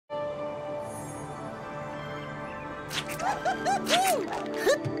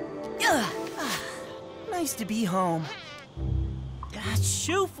Nice to be home.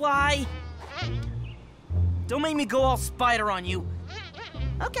 Shoo fly! Don't make me go all spider on you.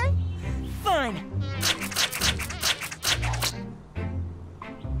 Okay, fine.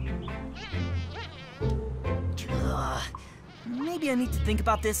 Maybe I need to think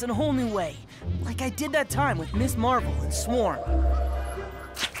about this in a whole new way, like I did that time with Miss Marvel and Swarm.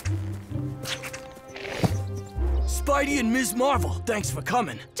 Spidey and Ms. Marvel, thanks for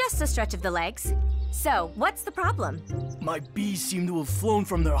coming. Just a stretch of the legs. So, what's the problem? My bees seem to have flown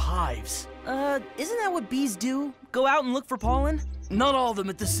from their hives. Isn't that what bees do? Go out and look for pollen? Not all of them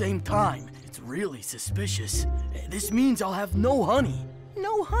at the same time. It's really suspicious. This means I'll have no honey.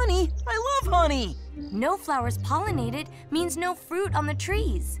 No honey? I love honey! No flowers pollinated means no fruit on the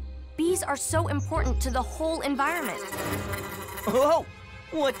trees. Bees are so important to the whole environment. Oh,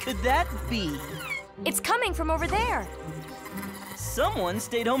 what could that be? It's coming from over there. Someone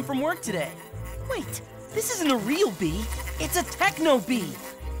stayed home from work today. Wait, this isn't a real bee. It's a techno bee.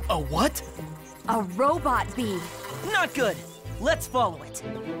 A what? A robot bee. Not good. Let's follow it.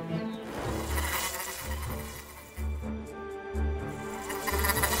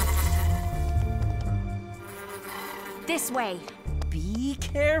 This way. Be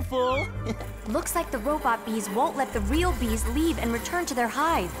careful. Looks like the robot bees won't let the real bees leave and return to their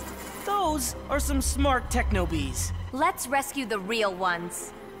hive. Those are some smart techno bees. Let's rescue the real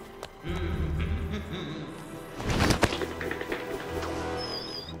ones.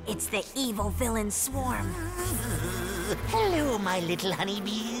 It's the evil villain Swarm. Hello, my little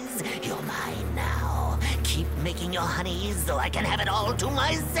honeybees. You're mine now. Keep making your honey so I can have it all to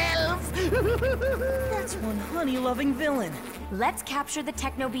myself. That's one honey-loving villain. Let's capture the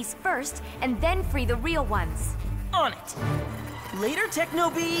techno bees first and then free the real ones. On it. Later, techno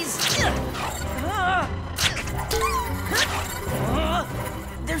bees.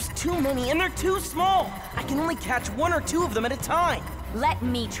 There's too many and they're too small. I can only catch one or two of them at a time. Let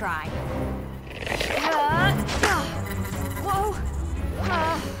me try. Whoa!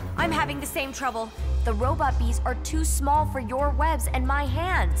 I'm having the same trouble. The robot bees are too small for your webs and my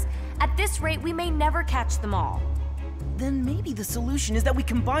hands. At this rate, we may never catch them all. Then maybe the solution is that we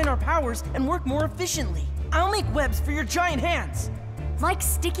combine our powers and work more efficiently. I'll make webs for your giant hands. Like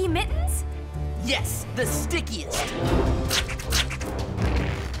sticky mittens? Yes, the stickiest.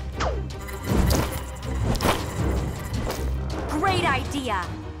 Great idea.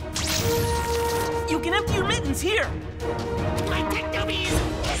 You can empty your mittens here. My techno bees,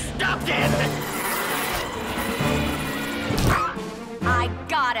 stop them! I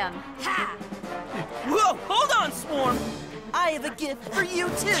got him. Ha! Whoa, hold on, Swarm. I have a gift for you,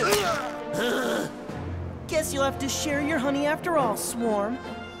 too. Guess you'll have to share your honey after all, Swarm.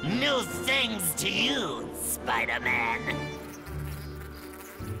 No thanks to you, Spider-Man.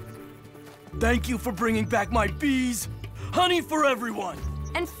 Thank you for bringing back my bees. Honey for everyone.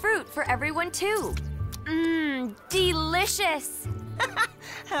 And fruit for everyone, too. Mmm, delicious.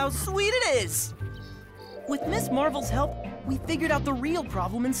 How sweet it is. With Miss Marvel's help, we figured out the real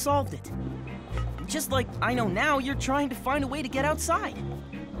problem and solved it. Just like I know now you're trying to find a way to get outside.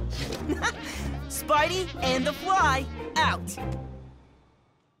 Spidey and the Fly, out.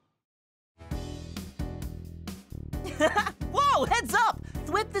 Whoa, heads up!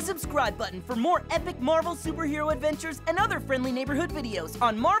 Whip the subscribe button for more epic Marvel superhero adventures and other friendly neighborhood videos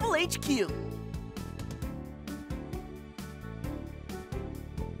on Marvel HQ.